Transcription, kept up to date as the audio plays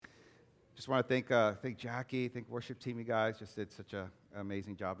Just want to thank Jackie, thank worship team. You guys just did such an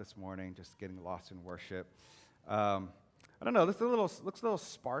amazing job this morning, just getting lost in worship. I don't know, looks a little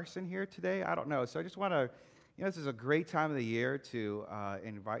sparse in here today. I don't know. So I just want to, this is a great time of the year to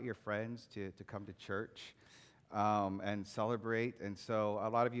invite your friends to come to church and celebrate. And so a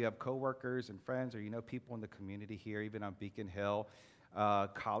lot of you have coworkers and friends, or people in the community here, even on Beacon Hill,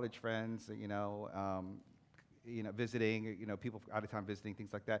 college friends, visiting, people out of town visiting,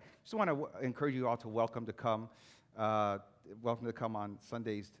 things like that. Just want to encourage you all to welcome to come on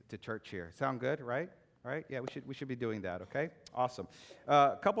Sundays to church here. Sound good, right? Right? Yeah, we should be doing that, okay? Awesome.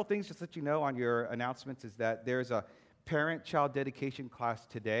 A couple things just to let you know on your announcements is that there's a parent-child dedication class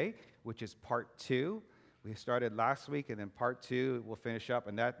today, which is part 2. We started last week, and then part 2 will finish up,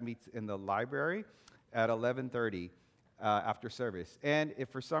 and that meets in the library at 11:30. After service. And if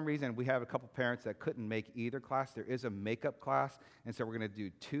for some reason we have a couple parents that couldn't make either class, there is a makeup class, and so we're going to do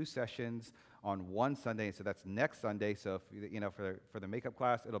 2 sessions on one Sunday, so that's next Sunday. So if, for the makeup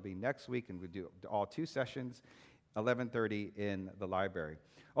class, it'll be next week, and we do all 2 sessions, 11:30 in the library.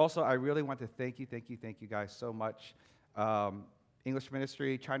 Also, I really want to thank you guys so much. English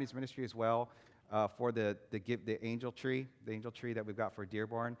ministry, Chinese ministry as well, for the angel tree that we've got for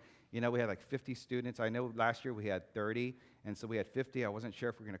Dearborn. We had like 50 students. I know last year we had 30, and so we had 50. I wasn't sure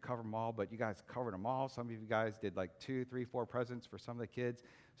if we were going to cover them all, but you guys covered them all. Some of you guys did like 2, 3, 4 presents for some of the kids.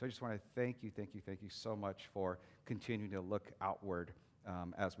 So I just want to thank you so much for continuing to look outward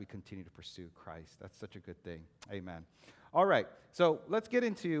as we continue to pursue Christ. That's such a good thing. Amen. All right, so let's get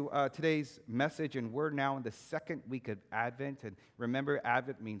into today's message, and we're now in the second week of Advent. And remember,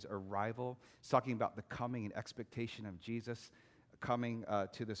 Advent means arrival. It's talking about the coming and expectation of Jesus coming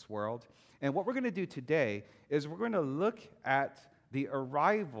to this world. And what we're going to do today is we're going to look at the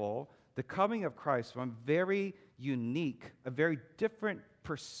arrival, the coming of Christ from a very different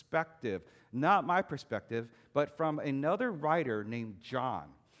perspective. Not my perspective, but from another writer named John.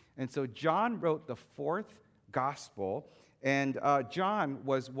 And so John wrote the 4th gospel, and John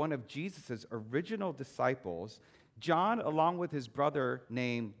was one of Jesus' original disciples. John, along with his brother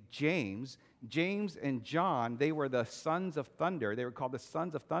named James and John, they were the sons of thunder. They were called the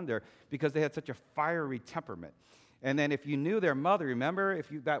sons of thunder because they had such a fiery temperament. And then if you knew their mother, remember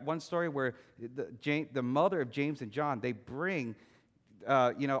that one story where the mother of James and John, they bring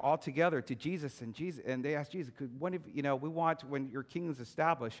all together to Jesus, and they asked Jesus, could one of we want, when your kingdom is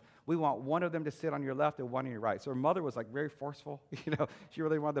established, we want one of them to sit on your left and one on your right. So her mother was like very forceful. She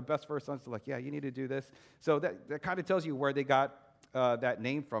really wanted the best for her sons to yeah, you need to do this. So that kind of tells you where they got that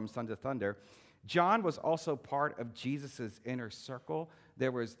name from, Sons of Thunder. John was also part of Jesus' inner circle.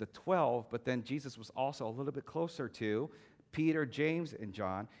 There was the 12, but then Jesus was also a little bit closer to Peter, James, and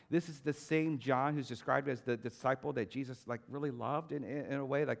John. This is the same John who's described as the disciple that Jesus really loved in a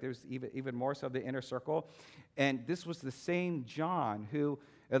way, like there's even more so the inner circle. And this was the same John who,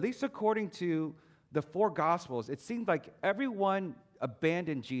 at least according to the 4 Gospels, it seemed like everyone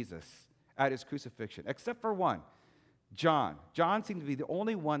abandoned Jesus at his crucifixion, except for one, John. John seemed to be the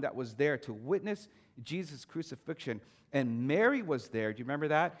only one that was there to witness Jesus' crucifixion. And Mary was there. Do you remember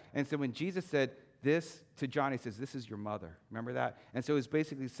that? And so when Jesus said this to John, he says, "This is your mother." Remember that? And so he's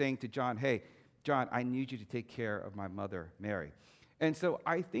basically saying to John, "Hey, John, I need you to take care of my mother, Mary." And so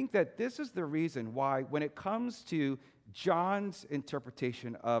I think that this is the reason why, when it comes to John's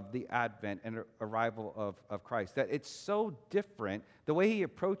interpretation of the advent and arrival of Christ, that it's so different. The way he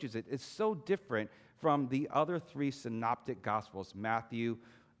approaches it is so different from the other 3 synoptic gospels, Matthew,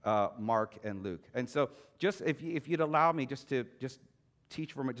 Mark, and Luke. And so just if you'd allow me just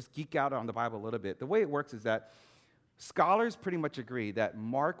teach from it, just geek out on the Bible a little bit. The way it works is that scholars pretty much agree that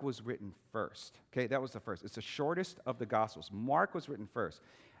Mark was written first. Okay, that was the first. It's the shortest of the Gospels. Mark was written first.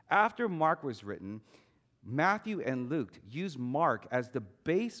 After Mark was written, Matthew and Luke used Mark as the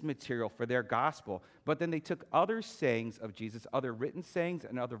base material for their gospel, but then they took other sayings of Jesus, other written sayings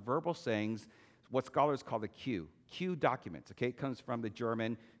and other verbal sayings, what scholars call the Q documents. Okay, it comes from the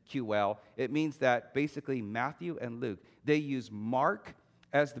German QL. It means that basically Matthew and Luke, they use Mark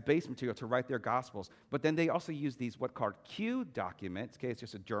as the base material to write their gospels, but then they also use these what called Q documents. Okay, it's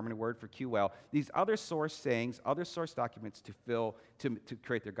just a German word for QL. These other source sayings, other source documents to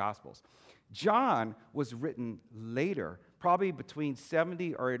create their gospels. John was written later, probably between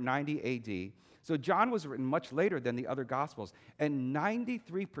 70 or 90 AD. So John was written much later than the other gospels, and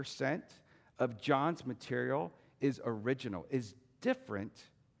 93% of John's material is original, is different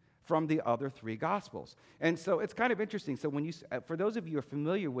from the other 3 Gospels. And so it's kind of interesting. So for those of you who are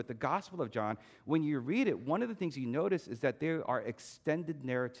familiar with the Gospel of John, when you read it, one of the things you notice is that there are extended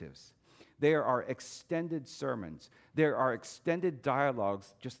narratives. There are extended sermons. There are extended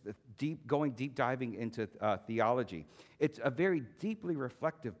dialogues, just going deep diving into theology. It's a very deeply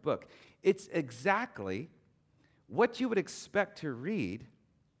reflective book. It's exactly what you would expect to read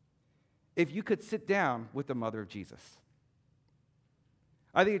if you could sit down with the mother of Jesus.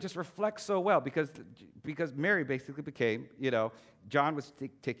 I think it just reflects so well because Mary basically became, John was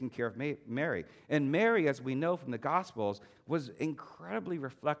taking care of Mary. And Mary, as we know from the Gospels, was incredibly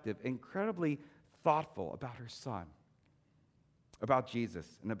reflective, incredibly thoughtful about her son, about Jesus,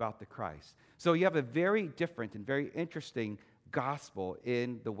 and about the Christ. So you have a very different and very interesting gospel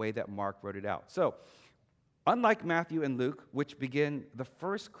in the way that Mark wrote it out. So, unlike Matthew and Luke, which begin the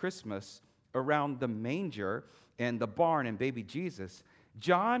first Christmas around the manger and the barn and baby Jesus,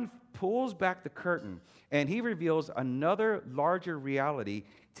 John pulls back the curtain and he reveals another larger reality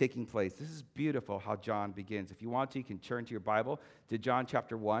taking place. This is beautiful how John begins. If you want to, you can turn to your Bible to John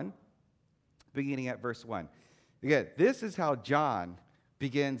chapter 1, beginning at verse 1. Again, this is how John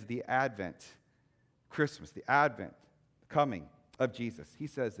begins the Advent, Christmas, the Advent coming of Jesus. He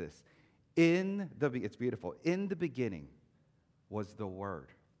says this, it's beautiful, in the beginning was the Word,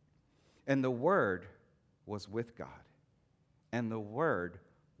 and the Word was with God. And the Word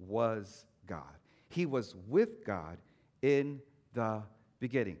was God. He was with God in the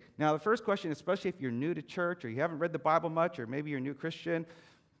beginning. Now, the first question, especially if you're new to church or you haven't read the Bible much or maybe you're a new Christian,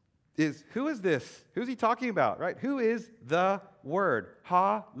 is who is this? Who's he talking about, right? Who is the Word?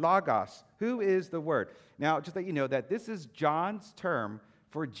 Ha, logos. Who is the Word? Now, just let you know that this is John's term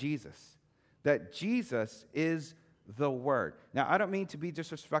for Jesus, that Jesus is the Word. Now, I don't mean to be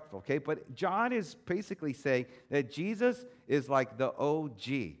disrespectful, okay? But John is basically saying that Jesus is like the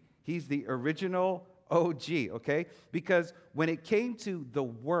OG. He's the original OG, okay? Because when it came to the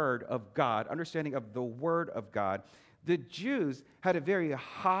Word of God, understanding of the Word of God, the Jews had a very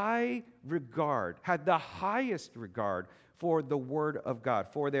high regard, had the highest regard for the Word of God,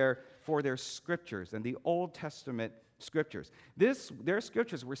 for their scriptures and the Old Testament scriptures. Their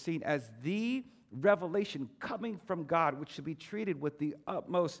scriptures were seen as the revelation coming from God, which should be treated with the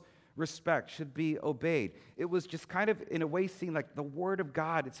utmost respect, should be obeyed. It was just kind of, in a way, seen like the Word of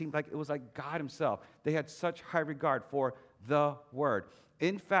God. It seemed like it was like God himself. They had such high regard for the Word.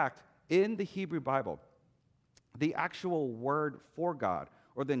 In fact, in the Hebrew Bible, the actual word for God,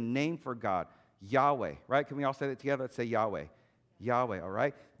 or the name for God, Yahweh, right? Can we all say that together? Let's say Yahweh. Yahweh, all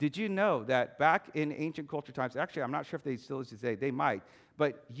right? Did you know that back in ancient culture times, actually, I'm not sure if they still use it today, they might,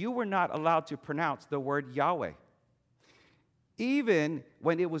 but you were not allowed to pronounce the word Yahweh. Even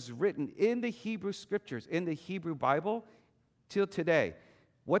when it was written in the Hebrew scriptures, in the Hebrew Bible, till today,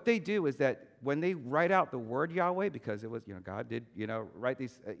 what they do is that when they write out the word Yahweh, because it was, God did, write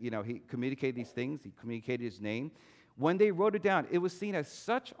these, he communicated these things, he communicated his name. When they wrote it down, it was seen as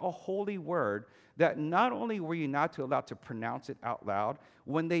such a holy word that not only were you not allowed to pronounce it out loud,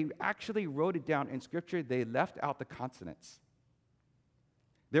 when they actually wrote it down in Scripture, they left out the consonants.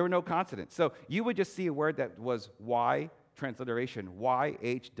 There were no consonants. So you would just see a word that was Y, transliteration,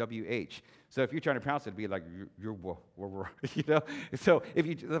 YHWH. So if you're trying to pronounce it, it'd be like, So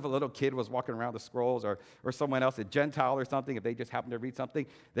if a little kid was walking around the scrolls or someone else, a Gentile or something, if they just happened to read something,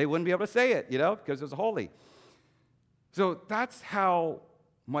 they wouldn't be able to say it, because it was holy. So that's how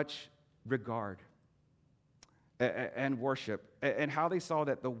much regard and worship and how they saw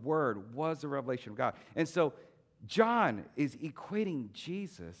that the Word was the revelation of God. And so John is equating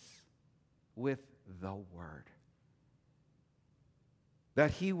Jesus with the Word.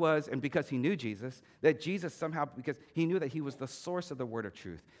 That he was, and because he knew Jesus, that Jesus somehow, because he knew that he was the source of the word of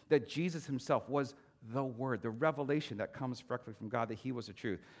truth, that Jesus himself was the Word, the revelation that comes directly from God, that he was the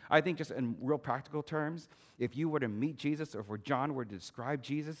truth. I think just in real practical terms, if you were to meet Jesus, or if John were to describe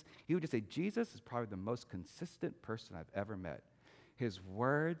Jesus, he would just say, Jesus is probably the most consistent person I've ever met. His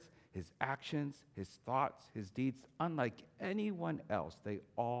words, his actions, his thoughts, his deeds, unlike anyone else, they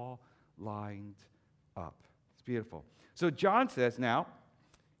all lined up. It's beautiful. So John says now,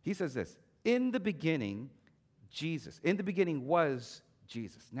 he says this, in the beginning, Jesus. In the beginning was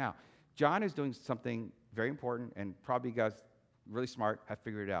Jesus. Now, John is doing something very important, and probably you guys, really smart, have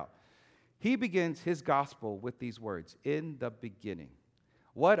figured it out. He begins his gospel with these words, in the beginning.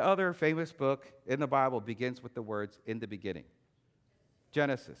 What other famous book in the Bible begins with the words, in the beginning?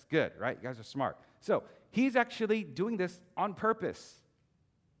 Genesis. Good, right? You guys are smart. So he's actually doing this on purpose.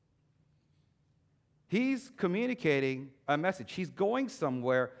 He's communicating a message. He's going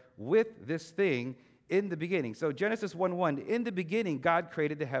somewhere with this thing in the beginning. So Genesis 1:1, in the beginning, God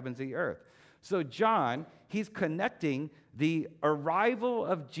created the heavens and the earth. So John, he's connecting the arrival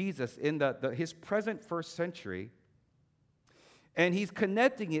of Jesus in his present first century And he's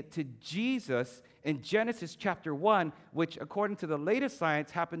connecting it to Jesus in Genesis chapter 1, which, according to the latest science,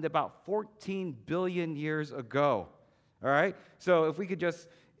 happened about 14 billion years ago. All right? So if we could just,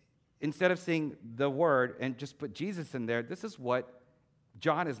 instead of saying the word and just put Jesus in there, this is what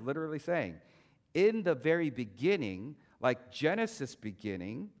John is literally saying. In the very beginning, like Genesis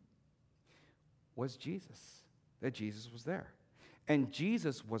beginning, was Jesus. That Jesus was there. And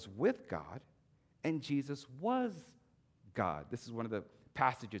Jesus was with God, and Jesus was God. This is one of the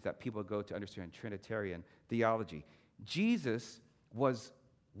passages that people go to understand Trinitarian theology. Jesus was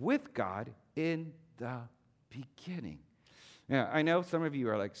with God in the beginning. Now, I know some of you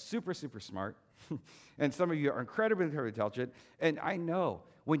are like super, super smart, and some of you are incredibly intelligent, and I know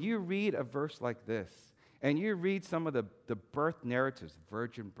when you read a verse like this, and you read some of the birth narratives,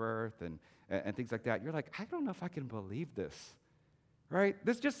 virgin birth and things like that, you're like, I don't know if I can believe this, right?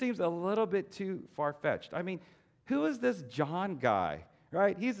 This just seems a little bit too far-fetched. I mean, who is this John guy,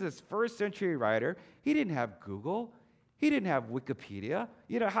 right? He's this first century writer. He didn't have Google. He didn't have Wikipedia.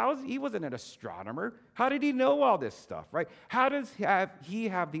 He wasn't an astronomer. How did he know all this stuff, right? How does he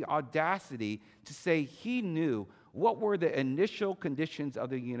have the audacity to say he knew what were the initial conditions of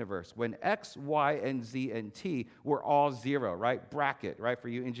the universe when X, Y, and Z, and T were all zero, right? Bracket, right, for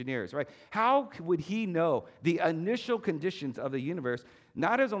you engineers, right? How would he know the initial conditions of the universe?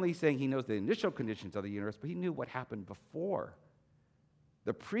 Not as only saying he knows the initial conditions of the universe, but he knew what happened before,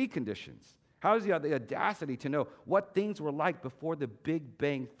 the preconditions. How does he have the audacity to know what things were like before the Big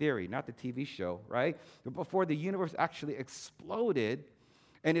Bang Theory, not the TV show, right? But before the universe actually exploded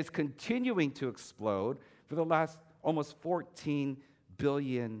and is continuing to explode for the last almost 14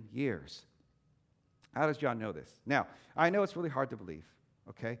 billion years. How does John know this? Now, I know it's really hard to believe,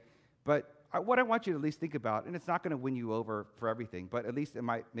 okay? But what I want you to at least think about, and it's not going to win you over for everything, but at least it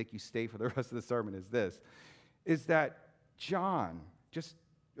might make you stay for the rest of the sermon, is that John, just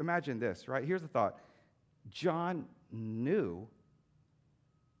imagine this, right? Here's the thought. John knew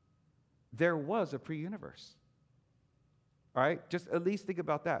there was a pre-universe. All right? Just at least think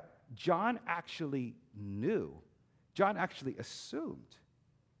about that. John actually knew, John actually assumed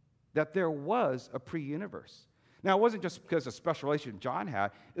that there was a pre-universe. Now, it wasn't just because of special relation John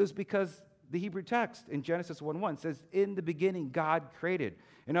had. It was because the Hebrew text in Genesis 1:1 says, in the beginning, God created.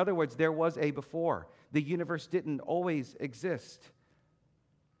 In other words, there was a before. The universe didn't always exist.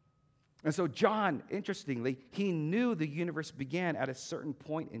 And so John, interestingly, he knew the universe began at a certain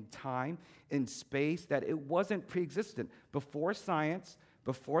point in time, in space, that it wasn't pre-existent. Before science,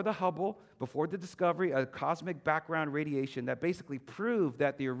 before the Hubble, before the discovery of cosmic background radiation that basically proved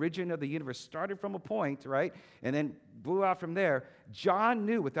that the origin of the universe started from a point, right, and then blew out from there, John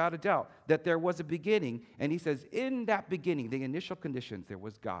knew without a doubt that there was a beginning, and he says, in that beginning, the initial conditions, there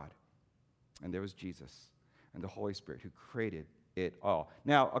was God, and there was Jesus, and the Holy Spirit who created it all.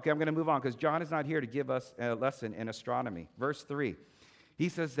 Now, okay, I'm going to move on because John is not here to give us a lesson in astronomy. Verse 3, he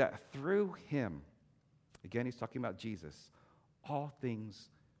says that through him, again, he's talking about Jesus, all things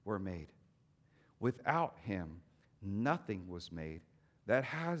were made. Without him, nothing was made that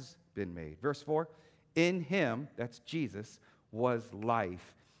has been made. Verse 4, in him, that's Jesus, was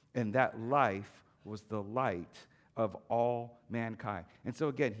life, and that life was the light of all mankind. And so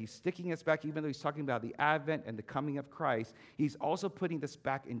again, he's sticking us back, even though he's talking about the advent and the coming of Christ, he's also putting this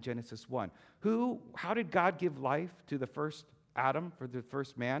back in Genesis 1. How did God give life to the first Adam, for the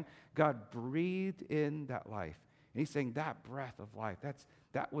first man? God breathed in that life. And he's saying that breath of life,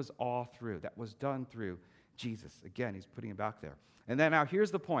 that was all through, that was done through Jesus. Again, he's putting it back there. And then now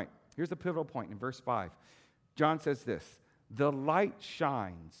here's the point. Here's the pivotal point in verse 5. John says this, the light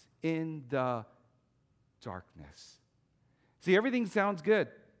shines in the darkness. See, everything sounds good.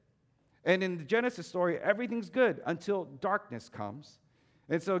 And in the Genesis story, everything's good until darkness comes.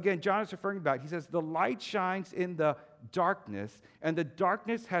 And so again, John is referring back. He says, the light shines in the darkness, and the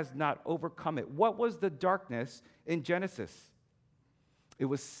darkness has not overcome it. What was the darkness in Genesis? It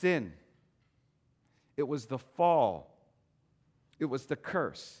was sin. It was the fall. It was the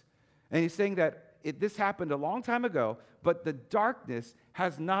curse. And he's saying that this happened a long time ago, but the darkness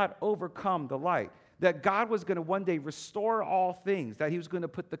has not overcome the light. That God was going to one day restore all things, that he was going to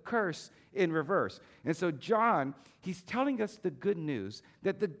put the curse in reverse. And so John, he's telling us the good news,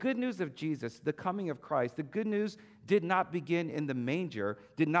 that the good news of Jesus, the coming of Christ, the good news did not begin in the manger,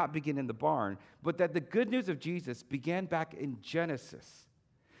 did not begin in the barn, but that the good news of Jesus began back in Genesis.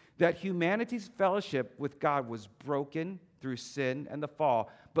 That humanity's fellowship with God was broken through sin and the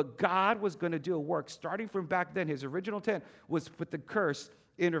fall, but God was going to do a work starting from back then. His original intent was to put the curse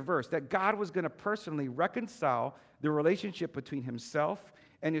in reverse, that God was going to personally reconcile the relationship between himself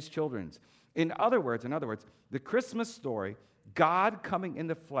and his children. In other words, the Christmas story God coming in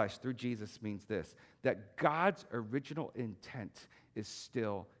the flesh through Jesus means this, that God's original intent is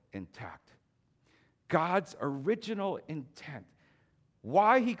still intact. God's original intent,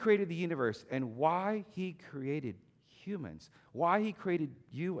 why he created the universe and why he created humans, why he created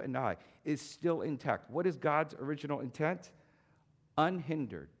you and I, is still intact. What is God's original intent?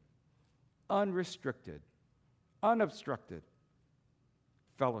 Unhindered, unrestricted, unobstructed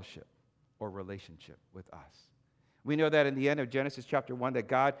fellowship or relationship with us. We know that in the end of Genesis chapter 1 that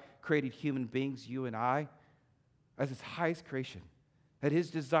God created human beings, you and I, as his highest creation. That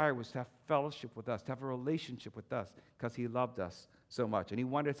his desire was to have fellowship with us, to have a relationship with us because he loved us so much. And he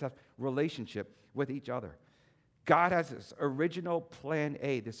wanted us to have relationship with each other. God has this original plan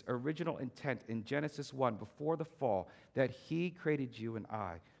A, this original intent in Genesis 1 before the fall that he created you and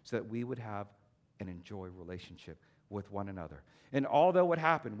I so that we would have and enjoy relationship with one another. And although what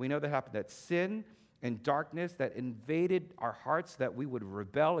happened, we know that happened, that sin and darkness that invaded our hearts, that we would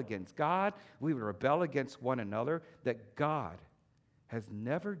rebel against God, we would rebel against one another, that God has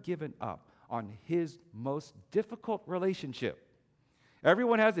never given up on his most difficult relationship.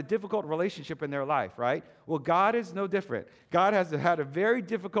 Everyone has a difficult relationship in their life, right? Well, God is no different. God has had a very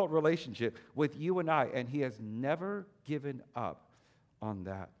difficult relationship with you and I, and he has never given up on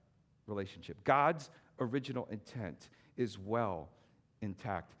that relationship. God's original intent is well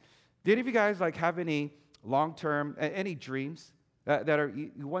intact. Did any of you guys have any long-term, any dreams that are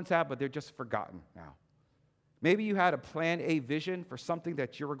you once had, but they're just forgotten now? Maybe you had a plan A vision for something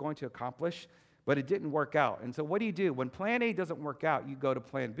that you were going to accomplish, but it didn't work out. And so what do? When plan A doesn't work out, you go to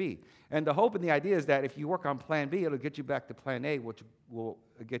plan B. And the hope and the idea is that if you work on plan B, it'll get you back to plan A, which will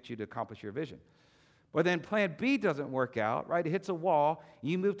get you to accomplish your vision. But then plan B doesn't work out, right? It hits a wall.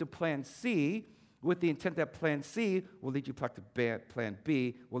 You move to plan C with the intent that plan C will lead you back to plan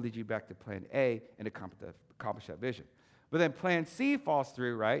B, will lead you back to plan A and accomplish that vision. But then plan C falls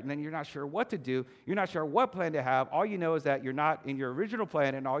through, right? And then you're not sure what to do. You're not sure what plan to have. All you know is that you're not in your original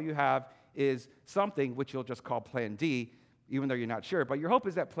plan, and all you have is something which you'll just call plan D, even though you're not sure. But your hope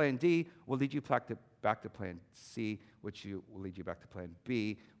is that plan D will lead you back to plan C, which will lead you back to plan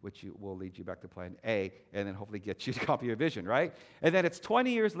B, which will lead you back to plan A, and then hopefully get you to copy your vision, right? And then it's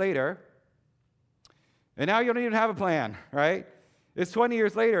 20 years later, and now you don't even have a plan, right? It's 20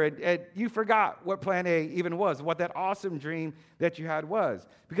 years later, and you forgot what plan A even was, what that awesome dream that you had was.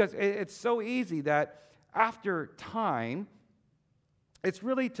 Because it's so easy that after time, it's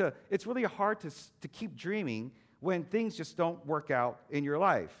really hard to keep dreaming when things just don't work out in your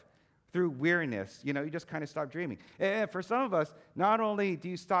life. Through weariness, you just kind of stop dreaming. And for some of us, not only do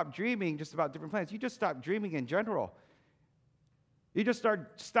you stop dreaming just about different plans, you just stop dreaming in general. You just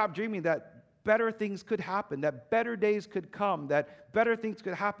stop dreaming that better things could happen, that better days could come, that better things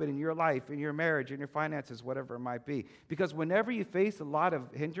could happen in your life, in your marriage, in your finances, whatever it might be. Because whenever you face a lot of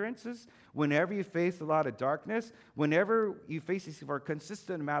hindrances, whenever you face a lot of darkness, whenever you face these for a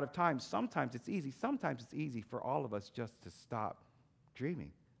consistent amount of time, sometimes it's easy for all of us just to stop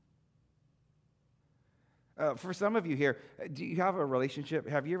dreaming. For some of you here, do you have a relationship?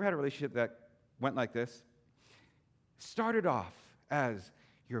 Have you ever had a relationship that went like this? Started off as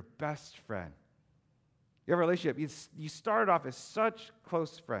your best friend. You have a relationship, you started off as such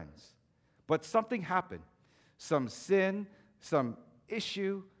close friends, but something happened. Some sin, some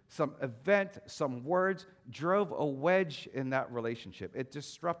issue, some event, some words drove a wedge in that relationship. It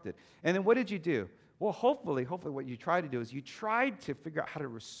disrupted. And then what did you do? Well, hopefully what you tried to do is you tried to figure out how to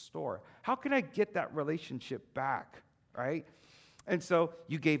restore. How can I get that relationship back, right? And so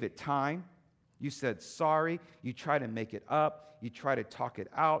you gave it time. You said sorry. You try to make it up. You try to talk it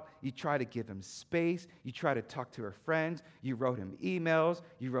out. You try to give him space. You try to talk to her friends. You wrote him emails.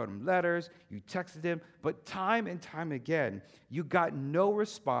 You wrote him letters. You texted him. But time and time again, you got no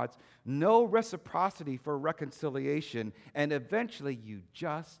response, no reciprocity for reconciliation, and eventually you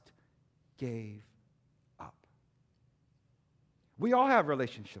just gave up. We all have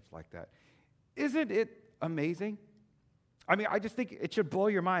relationships like that. Isn't it amazing? I mean, I just think it should blow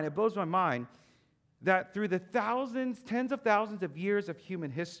your mind. It blows my mind that through the tens of thousands of years of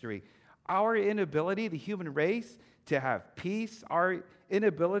human history, our inability, the human race, to have peace, our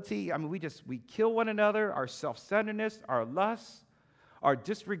inability, we kill one another, our self-centeredness, our lust, our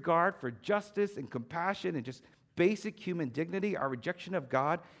disregard for justice and compassion and just basic human dignity, our rejection of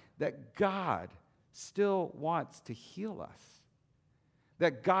God, that God still wants to heal us,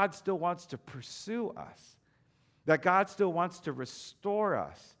 that God still wants to pursue us, that God still wants to restore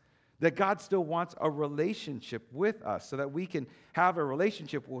us, that God still wants a relationship with us so that we can have a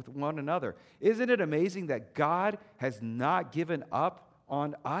relationship with one another. Isn't it amazing that God has not given up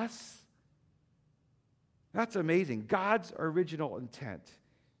on us? That's amazing. God's original intent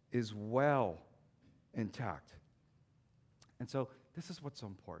is well intact. And so this is what's so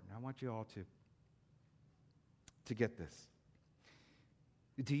important. I want you all to get this.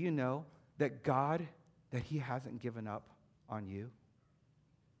 Do you know that God, that he hasn't given up on you?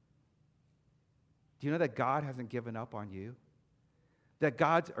 Do you know that God hasn't given up on you? That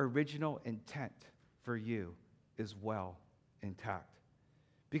God's original intent for you is well intact.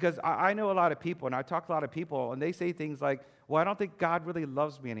 Because I know a lot of people, and I talk to a lot of people, and they say things like, well, I don't think God really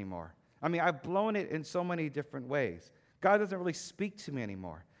loves me anymore. I mean, I've blown it in so many different ways. God doesn't really speak to me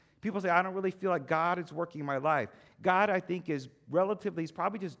anymore. People say, I don't really feel like God is working in my life. God, I think, is relatively, he's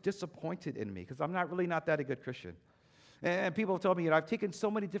probably just disappointed in me because I'm not that a good Christian. And people have told me, I've taken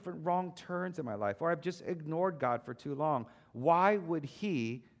so many different wrong turns in my life, or I've just ignored God for too long. Why would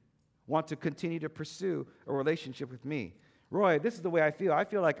he want to continue to pursue a relationship with me? Roy, this is the way I feel. I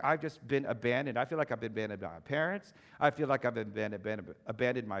feel like I've just been abandoned. I feel like I've been abandoned by my parents. I feel like I've been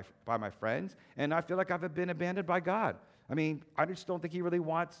abandoned by my friends. And I feel like I've been abandoned by God. I mean, I just don't think he really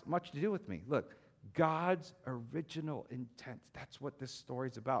wants much to do with me. Look, God's original intent, that's what this story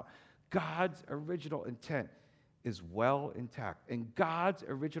is about. God's original intent is well intact. And God's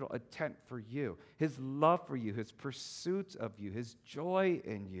original intent for you, his love for you, his pursuit of you, his joy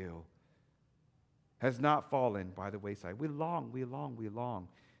in you, has not fallen by the wayside. We long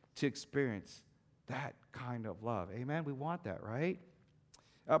to experience that kind of love. Amen? We want that, right?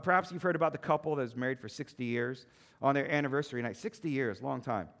 Perhaps you've heard about the couple that was married for 60 years. On their anniversary night, 60 years, long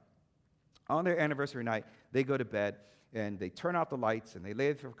time. On their anniversary night, they go to bed, and they turn out the lights, and they lay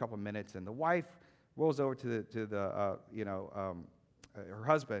there for a couple of minutes, and the wife rolls over to her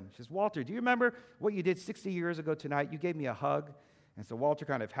husband. She says, Walter, do you remember what you did 60 years ago tonight? You gave me a hug. And so Walter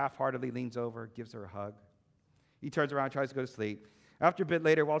kind of half-heartedly leans over, gives her a hug. He turns around, tries to go to sleep. After a bit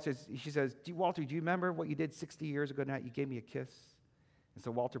later, she says, Walter, do you remember what you did 60 years ago tonight? You gave me a kiss. And so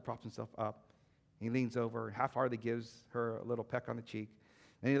Walter props himself up. He leans over and half-heartedly gives her a little peck on the cheek.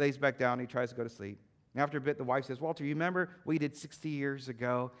 Then he lays back down and he tries to go to sleep. And after a bit, the wife says, Walter, you remember what you did 60 years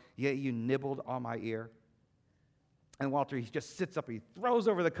ago? Yeah, you nibbled on my ear. And Walter, he just sits up, he throws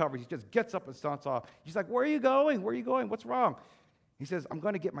over the covers, he just gets up and stomps off. She's like, where are you going? Where are you going? What's wrong? He says, I'm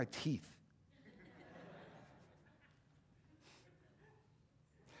going to get my teeth.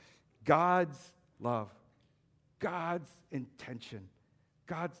 God's love, God's intention,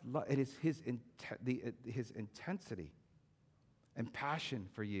 God's love, it is his intensity and passion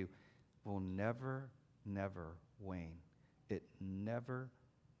for you will never wane. It never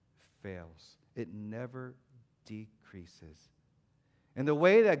fails. It never decreases. And the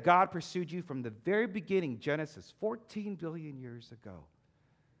way that God pursued you from the very beginning, Genesis, 14 billion years ago,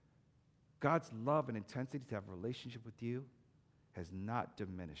 God's love and intensity to have a relationship with you has not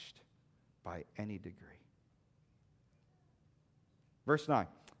diminished by any degree. Verse 9,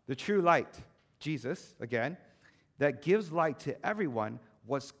 the true light, Jesus, again, that gives light to everyone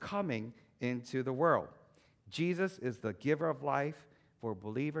was coming into the world. Jesus is the giver of life for a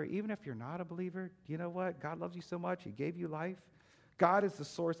believer. Even if you're not a believer, you know what? God loves you so much, he gave you life. God is the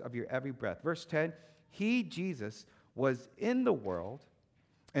source of your every breath. Verse 10, he, Jesus, was in the world,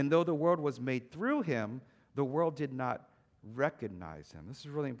 and though the world was made through him, the world did not recognize him. This is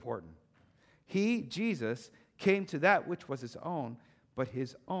really important. He, Jesus, came to that which was his own, but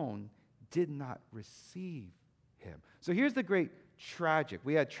his own did not receive him. So here's the great tragic.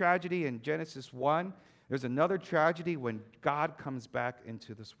 We had tragedy in Genesis 1. There's another tragedy when God comes back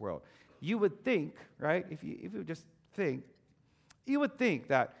into this world. You would think, right, if you just think, you would think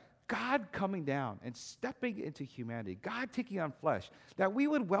that God coming down and stepping into humanity, God taking on flesh, that we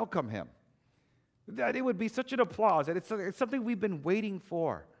would welcome him, that it would be such an applause, that it's something we've been waiting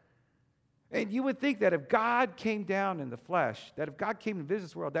for. And you would think that if God came down in the flesh, that if God came and visited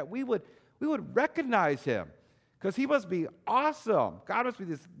this world, that we would recognize him, because he must be awesome. God must be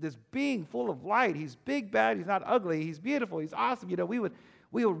this being full of light. He's big, bad, he's not ugly, he's beautiful, he's awesome. You know, we would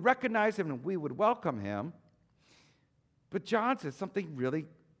recognize him and we would welcome him. But John says something really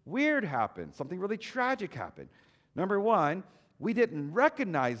weird happened. Something really tragic happened. Number one, we didn't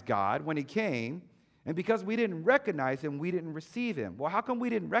recognize God when he came, and because we didn't recognize him, we didn't receive him. Well, how come we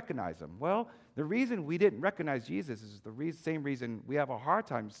didn't recognize him? Well, the reason we didn't recognize Jesus is the same reason we have a hard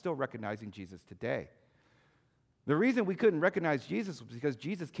time still recognizing Jesus today. The reason we couldn't recognize Jesus was because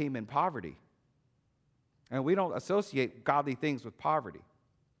Jesus came in poverty. And we don't associate godly things with poverty.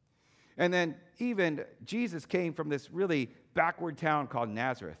 And then even Jesus came from this really backward town called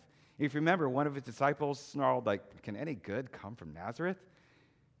Nazareth. If you remember, one of his disciples snarled, like, can any good come from Nazareth?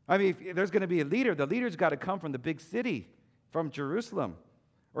 I mean, if there's going to be a leader, the leader's got to come from the big city, from Jerusalem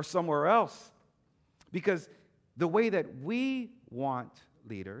or somewhere else. Because the way that we want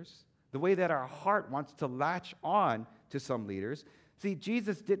leaders, the way that our heart wants to latch on to some leaders, see,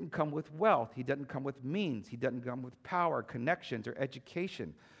 Jesus didn't come with wealth. He didn't come with means. He didn't come with power, connections, or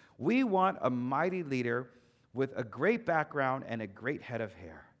education. We want a mighty leader with a great background and a great head of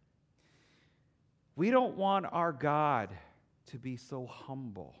hair. We don't want our God to be so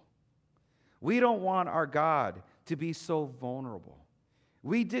humble. We don't want our God to be so vulnerable.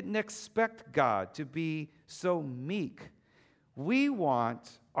 We didn't expect God to be so meek. We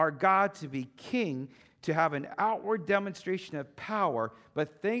want our God to be king, to have an outward demonstration of power,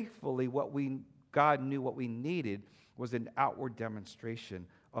 but thankfully God knew what we needed was an outward demonstration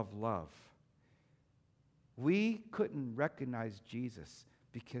of love. We couldn't recognize Jesus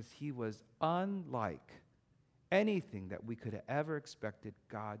because he was unlike anything that we could have ever expected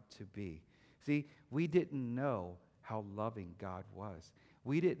God to be. See, we didn't know how loving God was.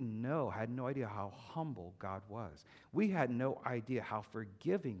 We had no idea how humble God was. We had no idea how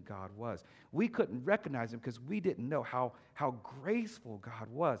forgiving God was. We couldn't recognize him because we didn't know how graceful God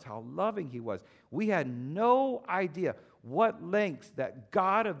was, how loving he was. We had no idea what lengths that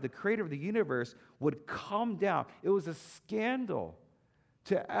God, of the creator of the universe, would come down. It was a scandal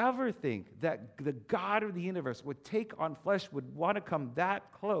to ever think that the God of the universe would take on flesh, would want to come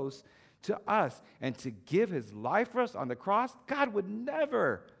that close to us and to give his life for us on the cross. God would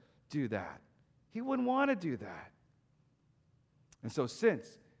never do that. He wouldn't want to do that. And so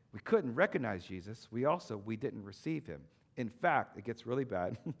since we couldn't recognize Jesus, we didn't receive him. In fact, it gets really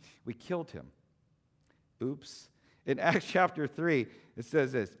bad. We killed him. Oops. In Acts chapter 3, it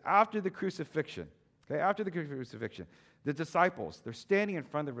says this: after the crucifixion, the disciples, they're standing in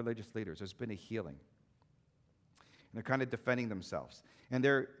front of the religious leaders. There's been a healing. And they're kind of defending themselves. And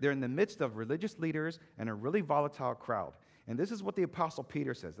they're in the midst of religious leaders and a really volatile crowd. And this is what the Apostle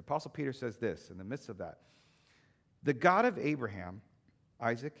Peter says. The Apostle Peter says this in the midst of that: the God of Abraham,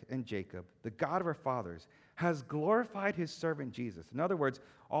 Isaac, and Jacob, the God of our fathers, has glorified his servant Jesus. In other words,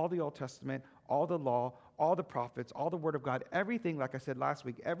 all the Old Testament, all the law, all the prophets, all the Word of God, everything, like I said last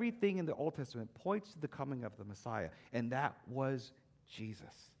week, everything in the Old Testament points to the coming of the Messiah. And that was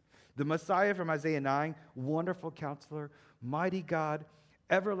Jesus. The Messiah from Isaiah 9, wonderful counselor, mighty God,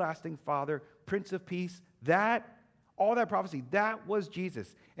 everlasting Father, Prince of Peace, all that prophecy, that was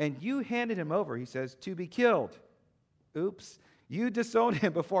Jesus. And you handed him over, he says, to be killed. Oops. You disowned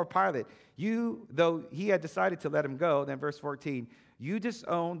him before Pilate. Though he had decided to let him go, then verse 14, you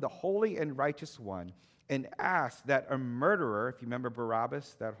disowned the holy and righteous one and asked that a murderer, if you remember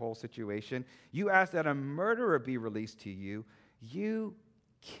Barabbas, that whole situation, you asked that a murderer be released to you. You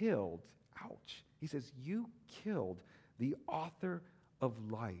killed, ouch. He says, you killed the author of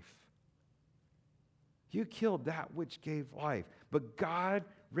life. You killed that which gave life. But God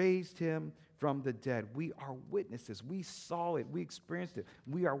raised him from the dead. We are witnesses. We saw it. We experienced it.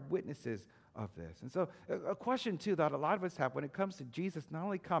 We are witnesses of this. And so a question, too, that a lot of us have when it comes to Jesus not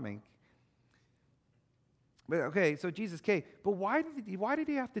only coming, but okay, so Jesus came, but why did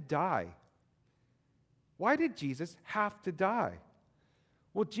he have to die? Why did Jesus have to die?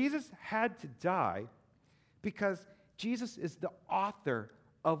 Well, Jesus had to die because Jesus is the author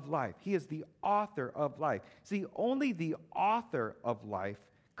of life. He is the author of life. See, only the author of life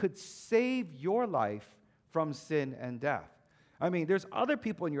could save your life from sin and death. I mean, there's other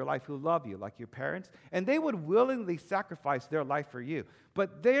people in your life who love you, like your parents, and they would willingly sacrifice their life for you.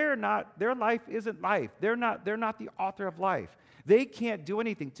 But their life isn't life. They're not the author of life. They can't do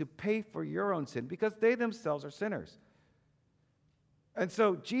anything to pay for your own sin because they themselves are sinners. And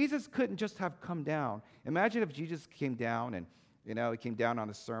so Jesus couldn't just have come down. Imagine if Jesus came down and, he came down on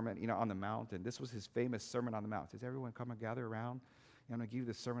a sermon, on the mount, and this was his famous Sermon on the Mount. He says, everyone come and gather around. I'm going to give you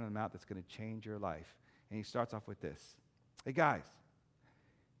the Sermon on the Mount that's going to change your life. And he starts off with this. Hey, guys,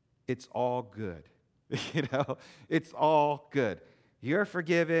 it's all good. It's all good. You're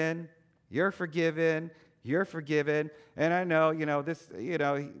forgiven. You're forgiven. You're forgiven. And I know, he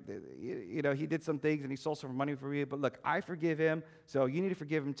did some things and he stole some money from you. But look, I forgive him, so you need to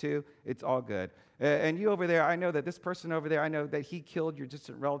forgive him too. It's all good. And you over there, I know that this person over there, I know that he killed your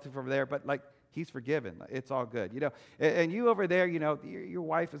distant relative over there, but he's forgiven. It's all good, And you over there, your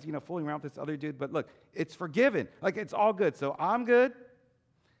wife is, fooling around with this other dude, but look, it's forgiven. It's all good. So I'm good.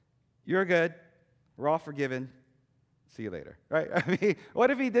 You're good. We're all forgiven. See you later, right? I mean,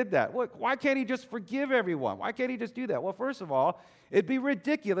 what if he did that? Why can't he just forgive everyone? Why can't he just do that? Well, first of all, it'd be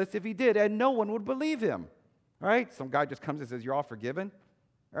ridiculous if he did, and no one would believe him, right? Some guy just comes and says, you're all forgiven,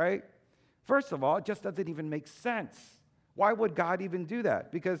 right? First of all, it just doesn't even make sense. Why would God even do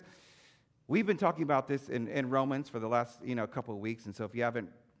that? Because we've been talking about this in Romans for the last, couple of weeks, and so if you haven't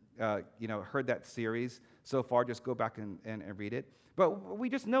heard that series so far, just go back and read it. But we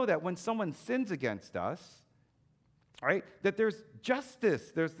just know that when someone sins against us, right, that there's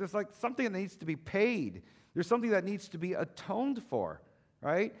justice. There's like something that needs to be paid. There's something that needs to be atoned for,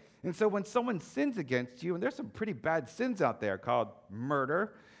 right? And so when someone sins against you, and there's some pretty bad sins out there called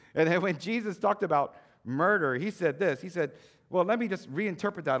murder, and then when Jesus talked about murder, he said this. He said, well, let me just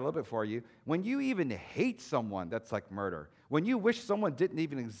reinterpret that a little bit for you. When you even hate someone, that's like murder. When you wish someone didn't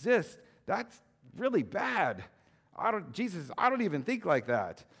even exist, that's really bad. I don't even think like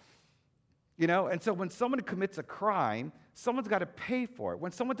that. And so when someone commits a crime, someone's got to pay for it.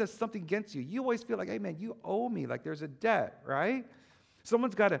 When someone does something against you, you always feel like, hey, man, you owe me, like there's a debt, right?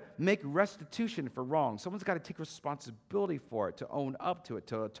 Someone's got to make restitution for wrong. Someone's got to take responsibility for it, to own up to it,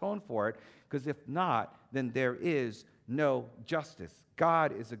 to atone for it, because if not, then there is no justice.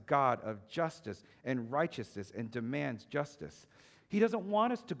 God is a God of justice and righteousness and demands justice. He doesn't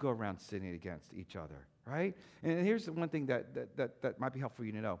want us to go around sinning against each other, right? And here's the one thing that might be helpful for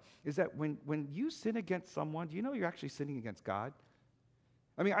you to know, is that when you sin against someone, do you know you're actually sinning against God?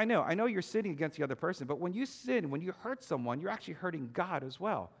 I mean, I know you're sinning against the other person, but when you sin, when you hurt someone, you're actually hurting God as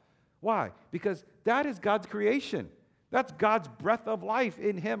well. Why? Because that is God's creation. That's God's breath of life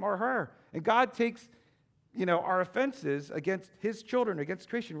in him or her. And God takes, our offenses against his children, against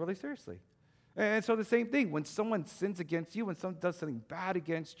creation, really seriously. And so the same thing, when someone sins against you, when someone does something bad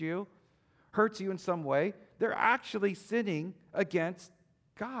against you, hurts you in some way, they're actually sinning against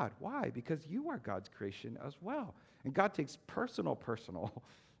God. Why? Because you are God's creation as well. And God takes personal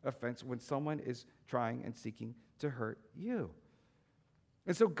offense when someone is trying and seeking to hurt you.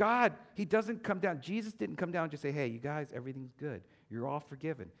 And so God, he doesn't come down. Jesus didn't come down and just say, hey, you guys, everything's good. You're all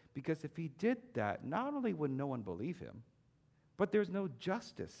forgiven. Because if he did that, not only would no one believe him, but there's no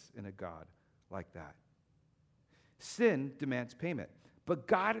justice in a God like that. Sin demands payment. But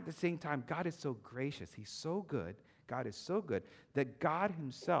God, at the same time, God is so gracious. He's so good. God is so good that God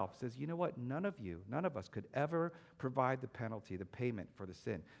himself says, you know what? None of us could ever provide the penalty, the payment for the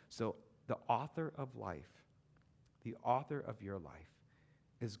sin. So the author of life, the author of your life,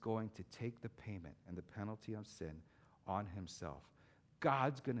 is going to take the payment and the penalty of sin on himself.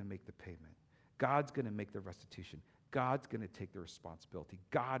 God's going to make the payment. God's going to make the restitution. God's going to take the responsibility.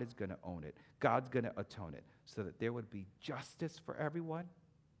 God is going to own it. God's going to atone it so that there would be justice for everyone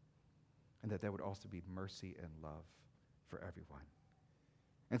and that there would also be mercy and love for everyone.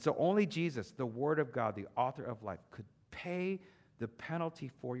 And so only Jesus, the Word of God, the author of life, could pay the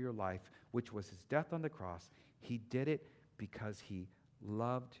penalty for your life, which was his death on the cross. He did it because he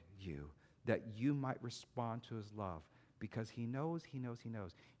loved you, that you might respond to his love, because he knows. You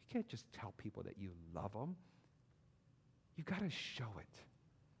can't just tell people that you love them. You've got to show it.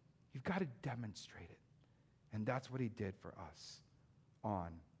 You've got to demonstrate it. And that's what he did for us on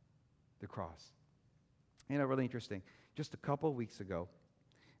the cross. Really interesting. Just a couple of weeks ago,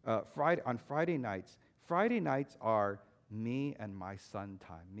 on Friday nights are me and my son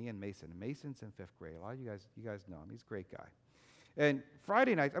time, me and Mason. Mason's in 5th grade. A lot of you guys know him. He's a great guy. And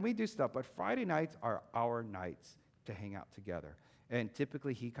Friday nights, and we do stuff, but Friday nights are our nights to hang out together. And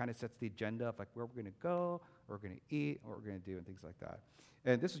typically he kind of sets the agenda of like where we're going to go, what we're going to eat, what we're going to do, and things like that.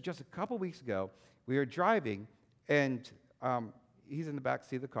 And this was just a couple weeks ago. We were driving, and he's in the back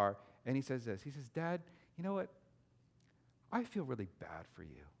seat of the car, and he says this. He says, Dad, you know what? I feel really bad for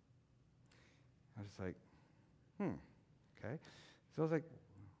you. I was like, okay. So I was like,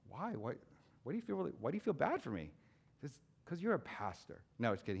 why? Why do you feel bad for me? He says, because you're a pastor.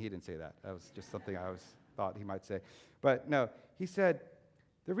 No, just kidding. He didn't say that. That was just something I thought he might say. But no, he said,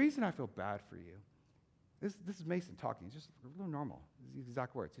 the reason I feel bad for you, this is Mason talking. It's just real normal. These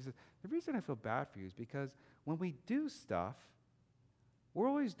exact words. He says, the reason I feel bad for you is because when we do stuff, we're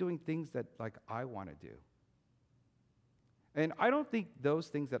always doing things that like I want to do. And I don't think those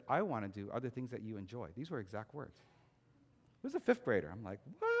things that I want to do are the things that you enjoy. These were exact words. It was a 5th grader. I'm like,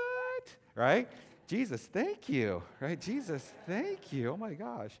 what? Right? Jesus, thank you. Right? Jesus, thank you. Oh my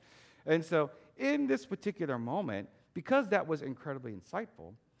gosh. And so in this particular moment, because that was incredibly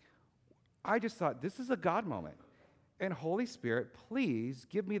insightful, I just thought, this is a God moment. And Holy Spirit, please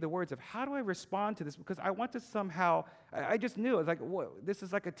give me the words of how do I respond to this? Because I want to somehow, I just knew, it was like, this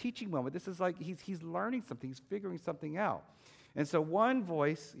is like a teaching moment. This is like he's learning something. He's figuring something out. And so one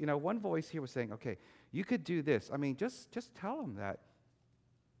voice here was saying, okay, you could do this. I mean, just tell him that.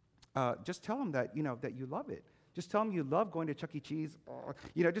 Just tell him that, that you love it. Just tell him you love going to Chuck E. Cheese.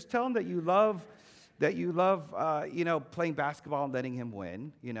 Just tell him that you love that you love, playing basketball and letting him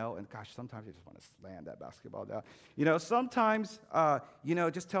win, and gosh, sometimes you just want to slam that basketball down. Sometimes,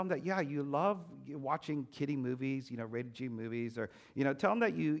 just tell him that, yeah, you love watching kiddie movies, rated G movies, or, tell him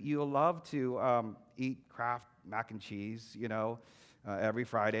that you love to eat Kraft mac and cheese, every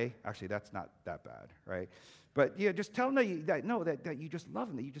Friday. Actually, that's not that bad, right? But just tell him that you just love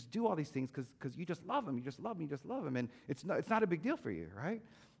him, that you just do all these things because you just love him, you just love him, you just love him, and it's not a big deal for you, right?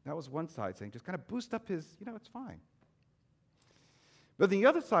 That was one side saying, just kind of boost up his, it's fine. But the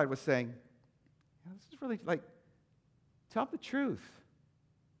other side was saying, this is really like, tell him the truth.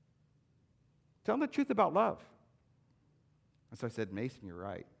 Tell him the truth about love. And so I said, Mason, you're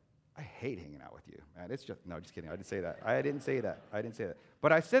right. I hate hanging out with you, man. Just kidding. I didn't say that.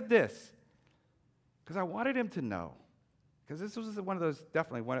 But I said this because I wanted him to know. Because this was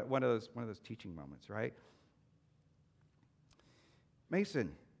definitely one of those teaching moments, right?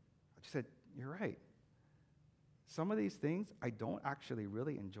 Mason, I just said, you're right. Some of these things I don't actually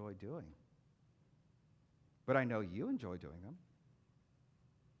really enjoy doing. But I know you enjoy doing them.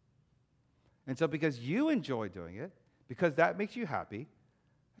 And so because you enjoy doing it, because that makes you happy,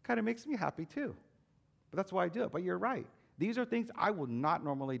 it kind of makes me happy too. But that's why I do it. But you're right. These are things I will not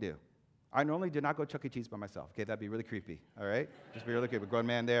normally do. I normally do not go Chuck E. Cheese by myself. Okay, that'd be really creepy, all right? Just be really creepy. Grown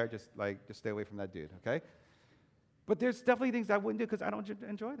man there, just stay away from that dude, okay? But there's definitely things I wouldn't do because I don't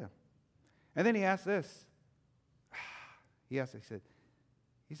enjoy them. And then he asked this. He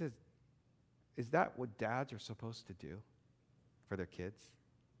says, is that what dads are supposed to do for their kids?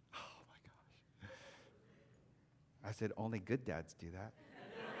 Oh, my gosh. I said, only good dads do that.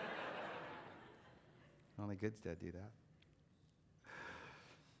 Only good dads do that.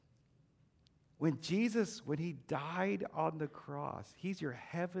 When he died on the cross, he's your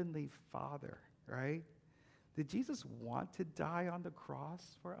heavenly Father, right? Did Jesus want to die on the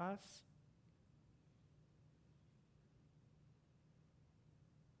cross for us?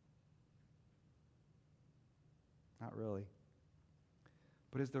 Not really.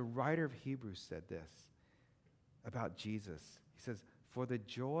 But as the writer of Hebrews said this about Jesus, he says, for the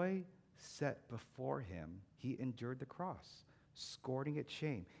joy set before him, he endured the cross, scorning its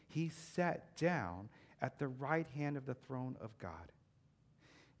shame. He sat down at the right hand of the throne of God.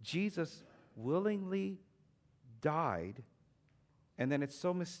 Jesus willingly died, and then it's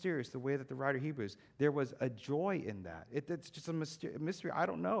so mysterious the way that the writer of Hebrews, there was a joy in that. It's just a mystery. I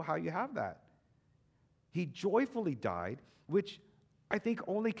don't know how you have that. He joyfully died, which I think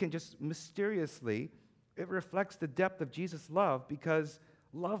only can just mysteriously, it reflects the depth of Jesus' love because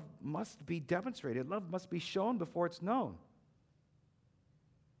love must be demonstrated. Love must be shown before it's known.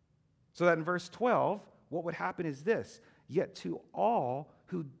 So that in verse 12, what would happen is this, yet to all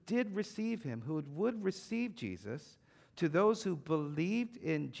who did receive him, who would receive Jesus, to those who believed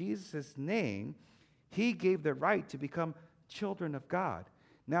in Jesus' name, he gave the right to become children of God.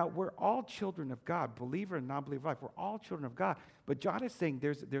 Now, we're all children of God, believer and non-believer life. We're all children of God. But John is saying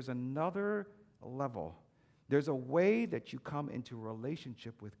there's another level. There's a way that you come into a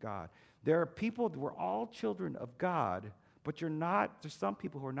relationship with God. There are people, we're all children of God, but there's some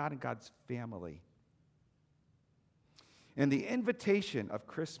people who are not in God's family. And the invitation of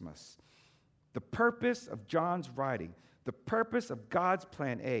Christmas, the purpose of John's writing, the purpose of God's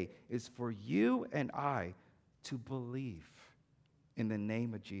plan A is for you and I to believe in the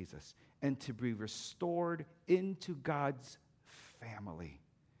name of Jesus and to be restored into God's family,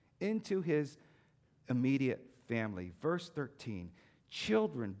 into his immediate family. Verse 13,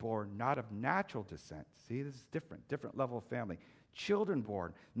 children born not of natural descent. See, this is different level of family. Children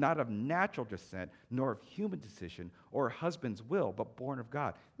born not of natural descent, nor of human decision or husband's will, but born of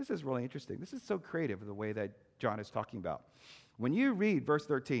God. This is really interesting. This is so creative, the way that John is talking about. When you read verse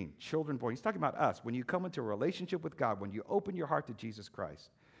 13, children born, he's talking about us. When you come into a relationship with God, when you open your heart to Jesus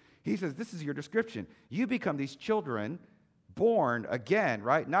Christ, he says, this is your description. You become these children born again,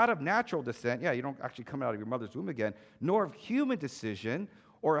 right? Not of natural descent. Yeah, you don't actually come out of your mother's womb again, nor of human decision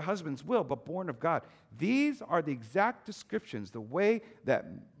or a husband's will, but born of God. These are the exact descriptions, the way that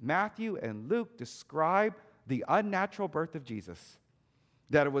Matthew and Luke describe the unnatural birth of Jesus.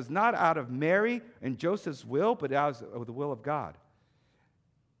 That it was not out of Mary and Joseph's will, but out of the will of God.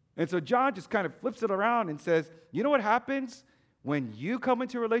 And so John just kind of flips it around and says, you know what happens when you come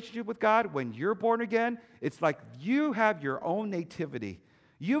into a relationship with God, when you're born again? It's like you have your own nativity.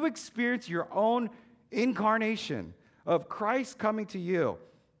 You've experienced your own incarnation of Christ coming to you.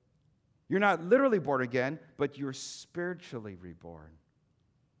 You're not literally born again, but you're spiritually reborn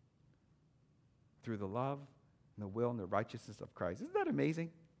through the love and the will and the righteousness of Christ. Isn't that amazing?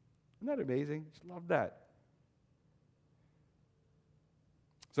 Isn't that amazing? Just love that.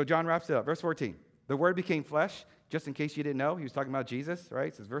 So John wraps it up. Verse 14. The Word became flesh. Just in case you didn't know, he was talking about Jesus, right?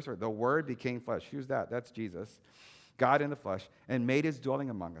 It says, verse 4, the Word became flesh. Who's that? That's Jesus, God in the flesh, and made his dwelling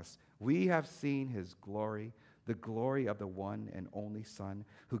among us. We have seen his glory, the glory of the one and only Son,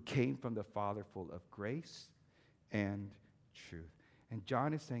 who came from the Father, full of grace and truth. And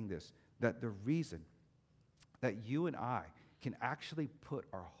John is saying this, that the reason that you and I can actually put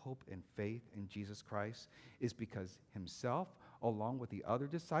our hope and faith in Jesus Christ is because himself, along with the other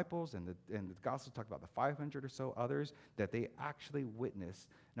disciples, and the gospel talk about the 500 or so others, that they actually witnessed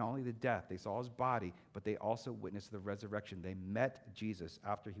not only the death, they saw his body, but they also witnessed the resurrection. They met Jesus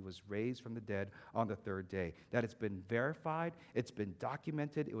after he was raised from the dead on the third day. That it's been verified, it's been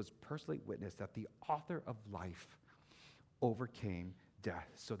documented, it was personally witnessed that the author of life overcame death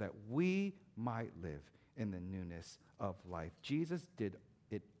so that we might live in the newness of life. Jesus did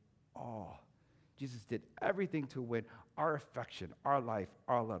it all. Jesus did everything to win our affection, our life,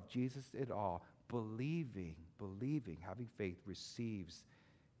 our love. Jesus did it all. Believing, having faith receives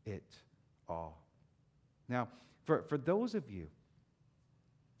it all. Now, for those of you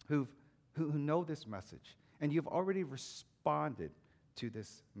who know this message, and you've already responded to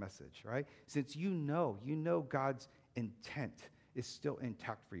this message, right? Since you know God's intent is still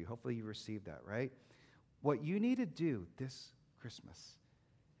intact for you. Hopefully you received that, right? What you need to do this Christmas,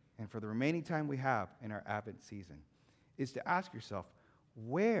 and for the remaining time we have in our Advent season, is to ask yourself,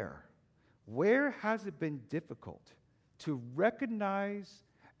 where has it been difficult to recognize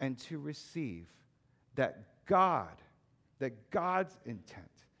and to receive that God's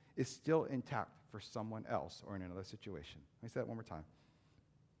intent is still intact for someone else or in another situation? Let me say that one more time.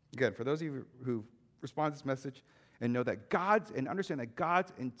 Again, for those of you who respond to this message and know that understand that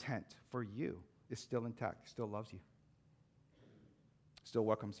God's intent for you is still intact, he still loves you, still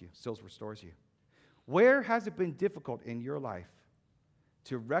welcomes you, still restores you. Where has it been difficult in your life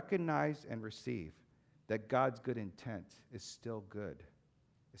to recognize and receive that God's good intent is still good,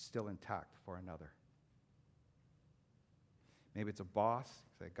 is still intact for another? Maybe it's a boss.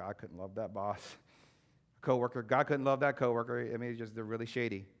 Say, God couldn't love that boss. A coworker, God couldn't love that coworker. I mean, they're really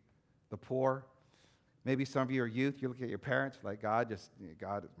shady. The poor. Maybe some of you are youth. You look at your parents like, God,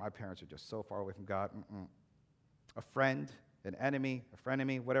 my parents are just so far away from God. A friend, an enemy, a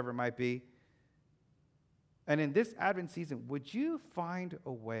frenemy, whatever it might be. And in this Advent season, would you find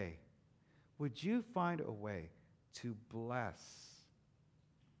a way to bless?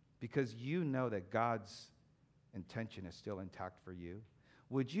 Because you know that God's intention is still intact for you.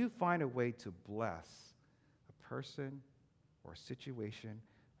 Would you find a way to bless a person or a situation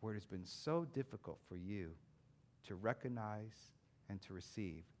where it has been so difficult for you to recognize and to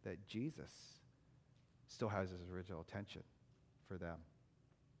receive that Jesus still has his original intention for them?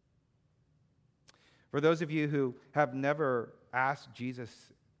 For those of you who have never asked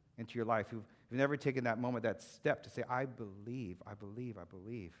Jesus into your life, who've never taken that moment, that step to say, I believe.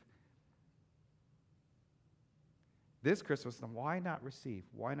 This Christmas, then why not receive?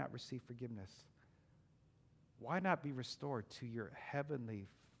 Why not receive forgiveness? Why not be restored to your heavenly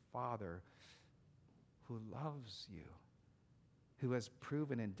Father who loves you, who has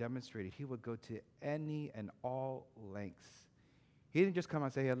proven and demonstrated he would go to any and all lengths? He didn't just come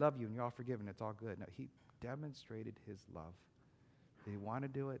and say, hey, I love you, and you're all forgiven, it's all good. No, he demonstrated his love. Did he want to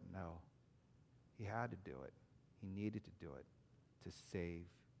do it? No. He had to do it. He needed to do it to save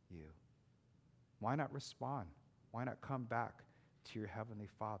you. Why not respond? Why not come back to your heavenly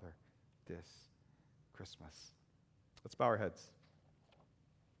Father this Christmas? Let's bow our heads.